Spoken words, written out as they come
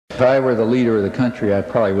if I were the leader of the country, I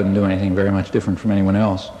probably wouldn't do anything very much different from anyone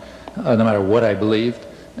else, no matter what I believed.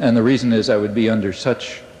 And the reason is I would be under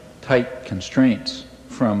such tight constraints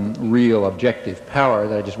from real objective power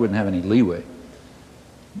that I just wouldn't have any leeway.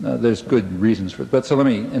 There's good reasons for it. But so let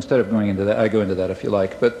me, instead of going into that, I go into that if you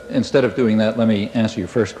like, but instead of doing that, let me answer your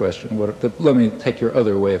first question. Let me take your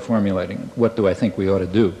other way of formulating it. What do I think we ought to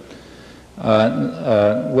do?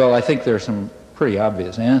 Well, I think there are some pretty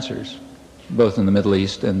obvious answers, both in the Middle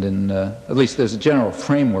East and in, at least there's a general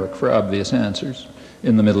framework for obvious answers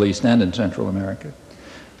in the Middle East and in Central America.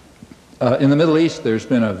 In the Middle East, there's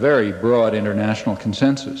been a very broad international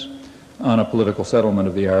consensus on a political settlement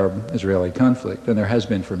of the Arab-Israeli conflict, and there has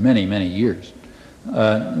been for many, many years.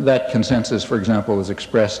 That consensus, for example, was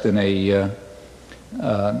expressed in a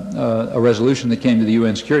resolution that came to the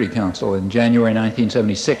UN Security Council in January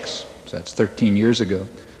 1976, so that's 13 years ago.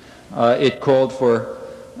 It called for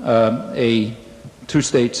a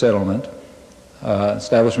two-state settlement,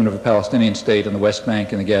 establishment of a Palestinian state on the West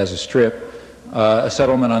Bank and the Gaza Strip, a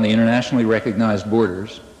settlement on the internationally recognized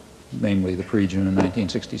borders, namely the pre-June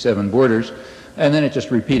 1967 borders, and then it just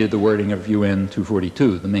repeated the wording of UN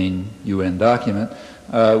 242, the main UN document,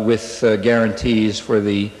 with guarantees for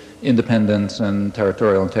the independence and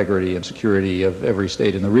territorial integrity and security of every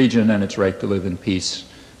state in the region and its right to live in peace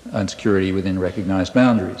and security within recognized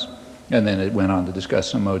boundaries. And then it went on to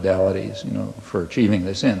discuss some modalities, you know, for achieving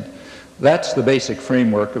this end. That's the basic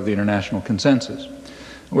framework of the international consensus.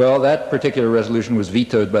 Well, that particular resolution was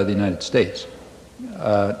vetoed by the United States.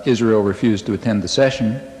 Israel refused to attend the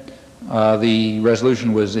session. The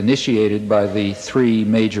resolution was initiated by the three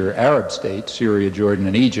major Arab states, Syria, Jordan,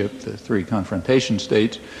 and Egypt, the three confrontation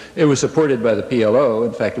states. It was supported by the PLO.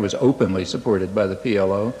 In fact, it was openly supported by the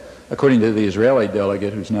PLO. According to the Israeli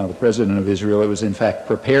delegate, who's now the president of Israel, it was in fact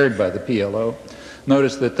prepared by the PLO.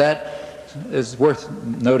 Notice that that is worth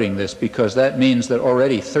noting this because that means that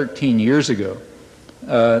already 13 years ago,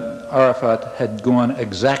 Arafat had gone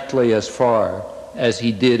exactly as far as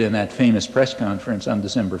he did in that famous press conference on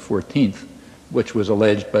December 14th, which was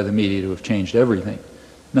alleged by the media to have changed everything.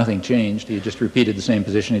 Nothing changed. He just repeated the same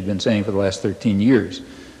position he'd been saying for the last 13 years.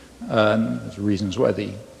 There's reasons why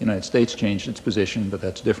the United States changed its position, but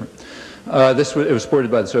that's different. It was supported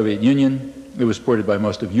by the Soviet Union. It was supported by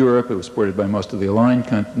most of Europe. It was supported by most of the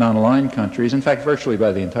non-aligned countries, in fact, virtually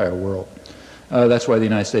by the entire world. That's why the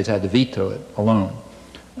United States had to veto it alone.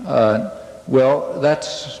 Well,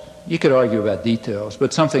 you could argue about details,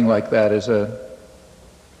 but something like that is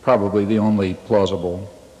probably the only plausible,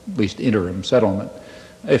 at least interim settlement.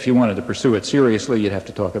 If you wanted to pursue it seriously, you'd have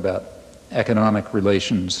to talk about economic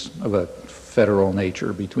relations of a federal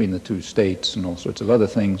nature between the two states and all sorts of other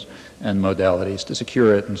things, and modalities to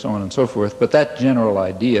secure it, and so on and so forth. But that general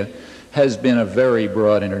idea has been a very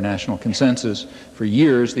broad international consensus. For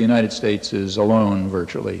years, the United States is alone,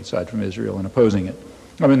 virtually, aside from Israel, in opposing it.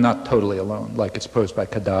 I mean, not totally alone, like it's posed by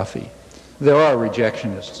Gaddafi. There are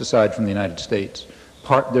rejectionists, aside from the United States.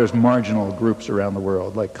 There's marginal groups around the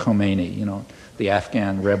world, like Khomeini, you know, the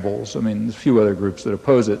Afghan rebels. I mean, there's a few other groups that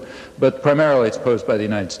oppose it. But primarily, it's posed by the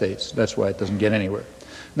United States. That's why it doesn't get anywhere.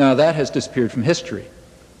 Now, that has disappeared from history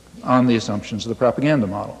on the assumptions of the propaganda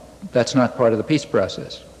model. That's not part of the peace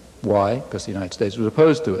process. Why? Because the United States was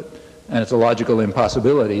opposed to it. And it's a logical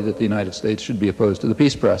impossibility that the United States should be opposed to the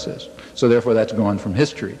peace process. So therefore, that's gone from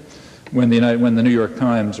history. When the New York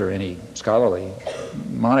Times, or any scholarly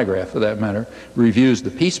monograph for that matter, reviews the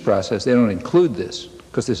peace process, they don't include this,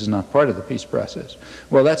 because this is not part of the peace process.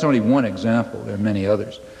 Well, that's only one example. There are many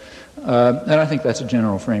others. And I think that's a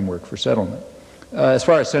general framework for settlement. As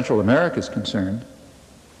far as Central America is concerned,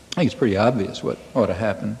 I think it's pretty obvious what ought to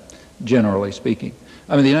happen, generally speaking.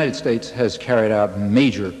 I mean, the United States has carried out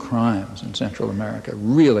major crimes in Central America,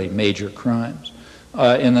 really major crimes.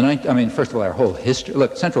 First of all, our whole history.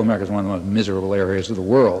 Look, Central America is one of the most miserable areas of the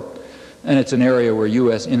world, and it's an area where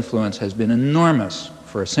U.S. influence has been enormous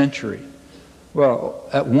for a century. Well,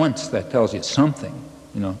 at once that tells you something,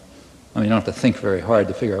 you know. I mean, you don't have to think very hard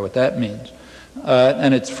to figure out what that means.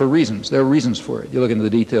 And it's for reasons. There are reasons for it. You look into the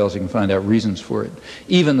details, you can find out reasons for it.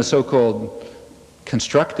 Even the so-called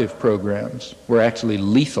constructive programs were actually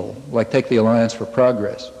lethal, like take the Alliance for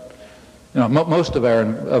Progress. You know,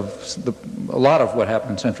 a lot of what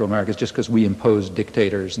happened in Central America is just because we imposed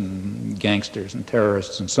dictators and gangsters and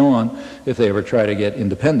terrorists and so on if they ever try to get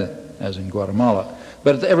independent, as in Guatemala.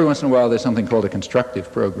 But every once in a while there's something called a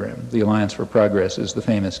constructive program. The Alliance for Progress is the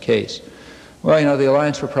famous case. Well, you know, the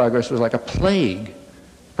Alliance for Progress was like a plague,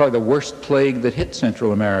 probably the worst plague that hit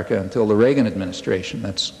Central America until the Reagan administration.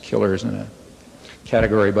 That's killers in a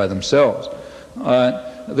category by themselves.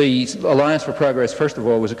 The Alliance for Progress, first of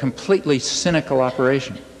all, was a completely cynical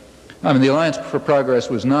operation. I mean, the Alliance for Progress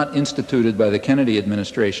was not instituted by the Kennedy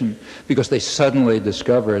administration because they suddenly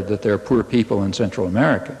discovered that there are poor people in Central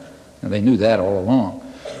America. And they knew that all along.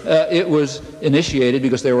 It was initiated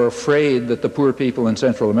because they were afraid that the poor people in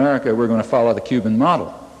Central America were going to follow the Cuban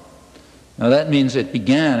model. Now that means it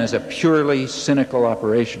began as a purely cynical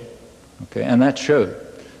operation, okay, and that showed.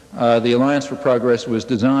 The Alliance for Progress was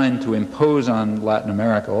designed to impose on Latin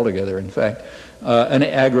America altogether, in fact, an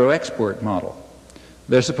agro-export model.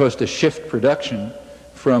 They're supposed to shift production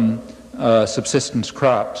from subsistence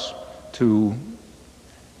crops to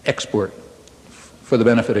export for the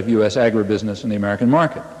benefit of U.S. agribusiness and the American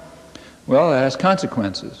market. Well, that has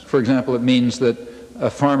consequences. For example, it means that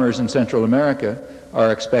farmers in Central America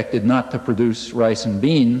are expected not to produce rice and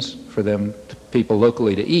beans for them, people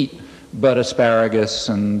locally to eat, but asparagus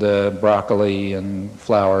and broccoli and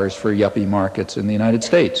flowers for yuppie markets in the United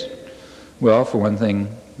States. Well, for one thing,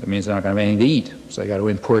 that means they're not going to have anything to eat, so they got to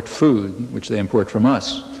import food, which they import from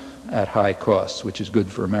us at high costs, which is good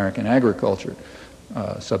for American agriculture,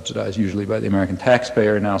 subsidized usually by the American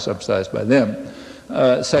taxpayer, now subsidized by them.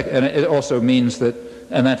 And it also means that,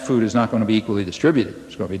 and that food is not going to be equally distributed.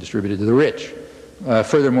 It's going to be distributed to the rich.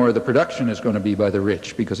 Furthermore, the production is going to be by the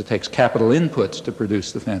rich because it takes capital inputs to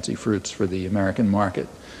produce the fancy fruits for the American market.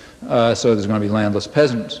 So there's going to be landless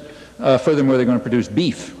peasants. Furthermore, they're going to produce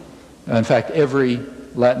beef. In fact, every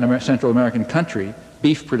Central American country,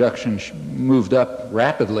 beef production moved up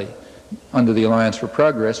rapidly under the Alliance for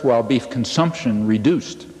Progress, while beef consumption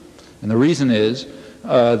reduced. And the reason is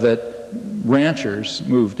that ranchers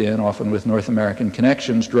moved in, often with North American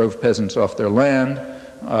connections, drove peasants off their land,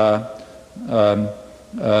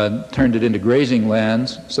 turned it into grazing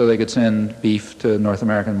lands so they could send beef to North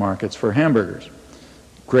American markets for hamburgers.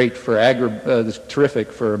 Great for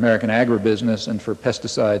terrific for American agribusiness and for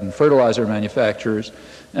pesticide and fertilizer manufacturers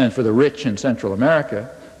and for the rich in Central America,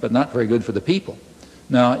 but not very good for the people.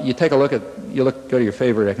 Now, you take a look at, go to your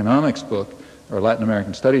favorite economics book or Latin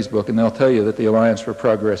American studies book, and they'll tell you that the Alliance for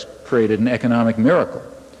Progress created an economic miracle.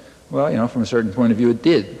 Well, you know, from a certain point of view, it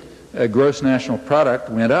did. Gross national product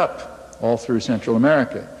went up all through Central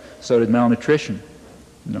America. So did malnutrition.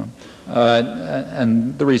 You know.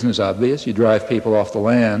 And the reason is obvious. You drive people off the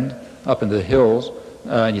land up into the hills,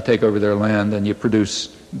 and you take over their land, and you produce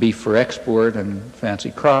beef for export and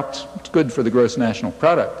fancy crops. It's good for the gross national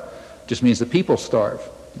product. It just means the people starve.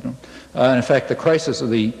 You know. And in fact, the crisis of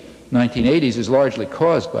the 1980s is largely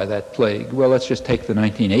caused by that plague. Well, let's just take the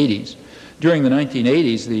 1980s. During the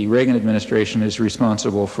 1980s, the Reagan administration is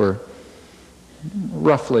responsible for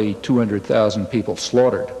roughly 200,000 people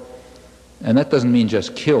slaughtered. And that doesn't mean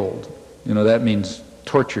just killed. You know, that means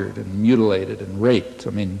tortured and mutilated and raped. I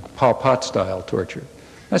mean, Pol Pot-style torture.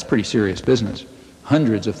 That's pretty serious business.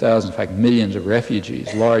 Hundreds of thousands, in fact, millions of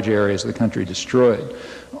refugees, large areas of the country destroyed.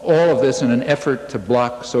 All of this in an effort to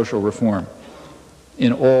block social reform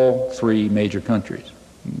in all three major countries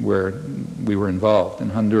where we were involved, in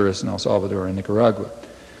Honduras and El Salvador and Nicaragua.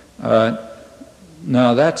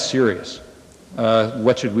 Now, that's serious.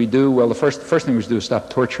 What should we do? Well, the first thing we should do is stop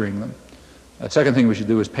torturing them. The second thing we should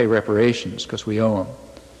do is pay reparations, because we owe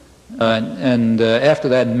them. After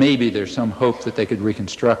that, maybe there's some hope that they could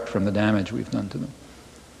reconstruct from the damage we've done to them.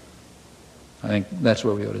 I think that's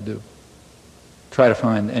what we ought to do. Try to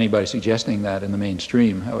find anybody suggesting that in the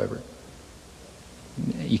mainstream, however.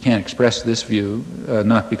 You can't express this view,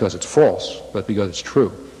 not because it's false, but because it's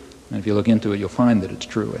true. And if you look into it, you'll find that it's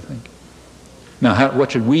true, I think. Now,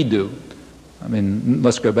 what should we do? I mean,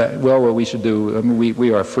 let's go back. Well, what we should do, I mean,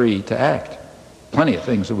 we are free to act. Plenty of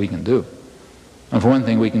things that we can do. And for one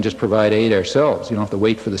thing, we can just provide aid ourselves. You don't have to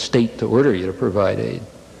wait for the state to order you to provide aid.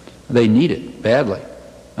 They need it badly.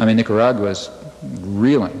 I mean, Nicaragua is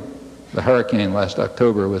reeling. The hurricane last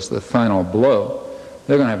October was the final blow.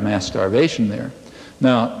 They're going to have mass starvation there.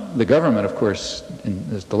 Now, the government, of course,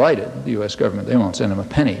 is delighted, the U.S. government. They won't send them a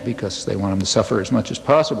penny because they want them to suffer as much as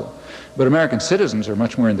possible. But American citizens are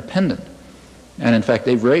much more independent. And in fact,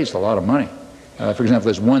 they've raised a lot of money. For example,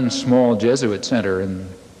 there's one small Jesuit center in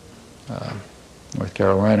North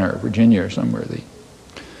Carolina or Virginia or somewhere, the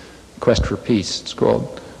Quest for Peace, it's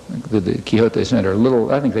called, the Quixote Center.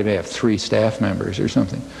 I think they may have 3 staff members or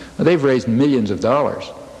something. They've raised millions of dollars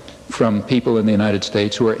from people in the United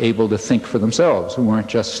States who are able to think for themselves, who aren't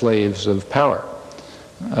just slaves of power.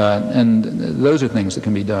 And those are things that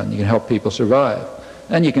can be done. You can help people survive.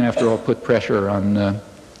 And you can, after all, put pressure on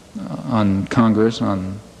Congress,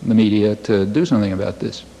 on the media, to do something about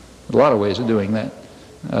this. A lot of ways of doing that.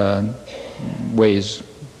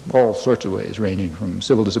 All sorts of ways, ranging from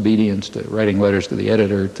civil disobedience to writing letters to the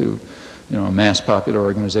editor to, you know, a mass popular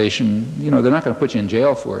organization. You know, they're not going to put you in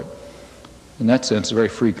jail for it. in that sense, a very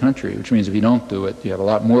free country, which means if you don't do it, you have a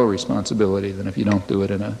lot more responsibility than if you don't do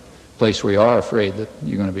it in a place where you are afraid that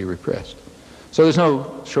you're going to be repressed. So there's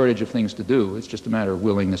no shortage of things to do. It's just a matter of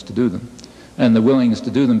willingness to do them. And the willingness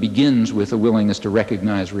to do them begins with a willingness to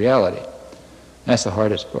recognize reality. That's the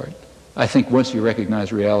hardest part. I think once you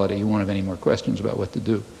recognize reality, you won't have any more questions about what to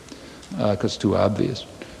do, because it's too obvious.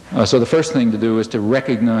 So the first thing to do is to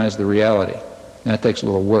recognize the reality. That takes a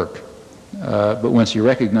little work. But once you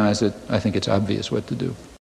recognize it, I think it's obvious what to do.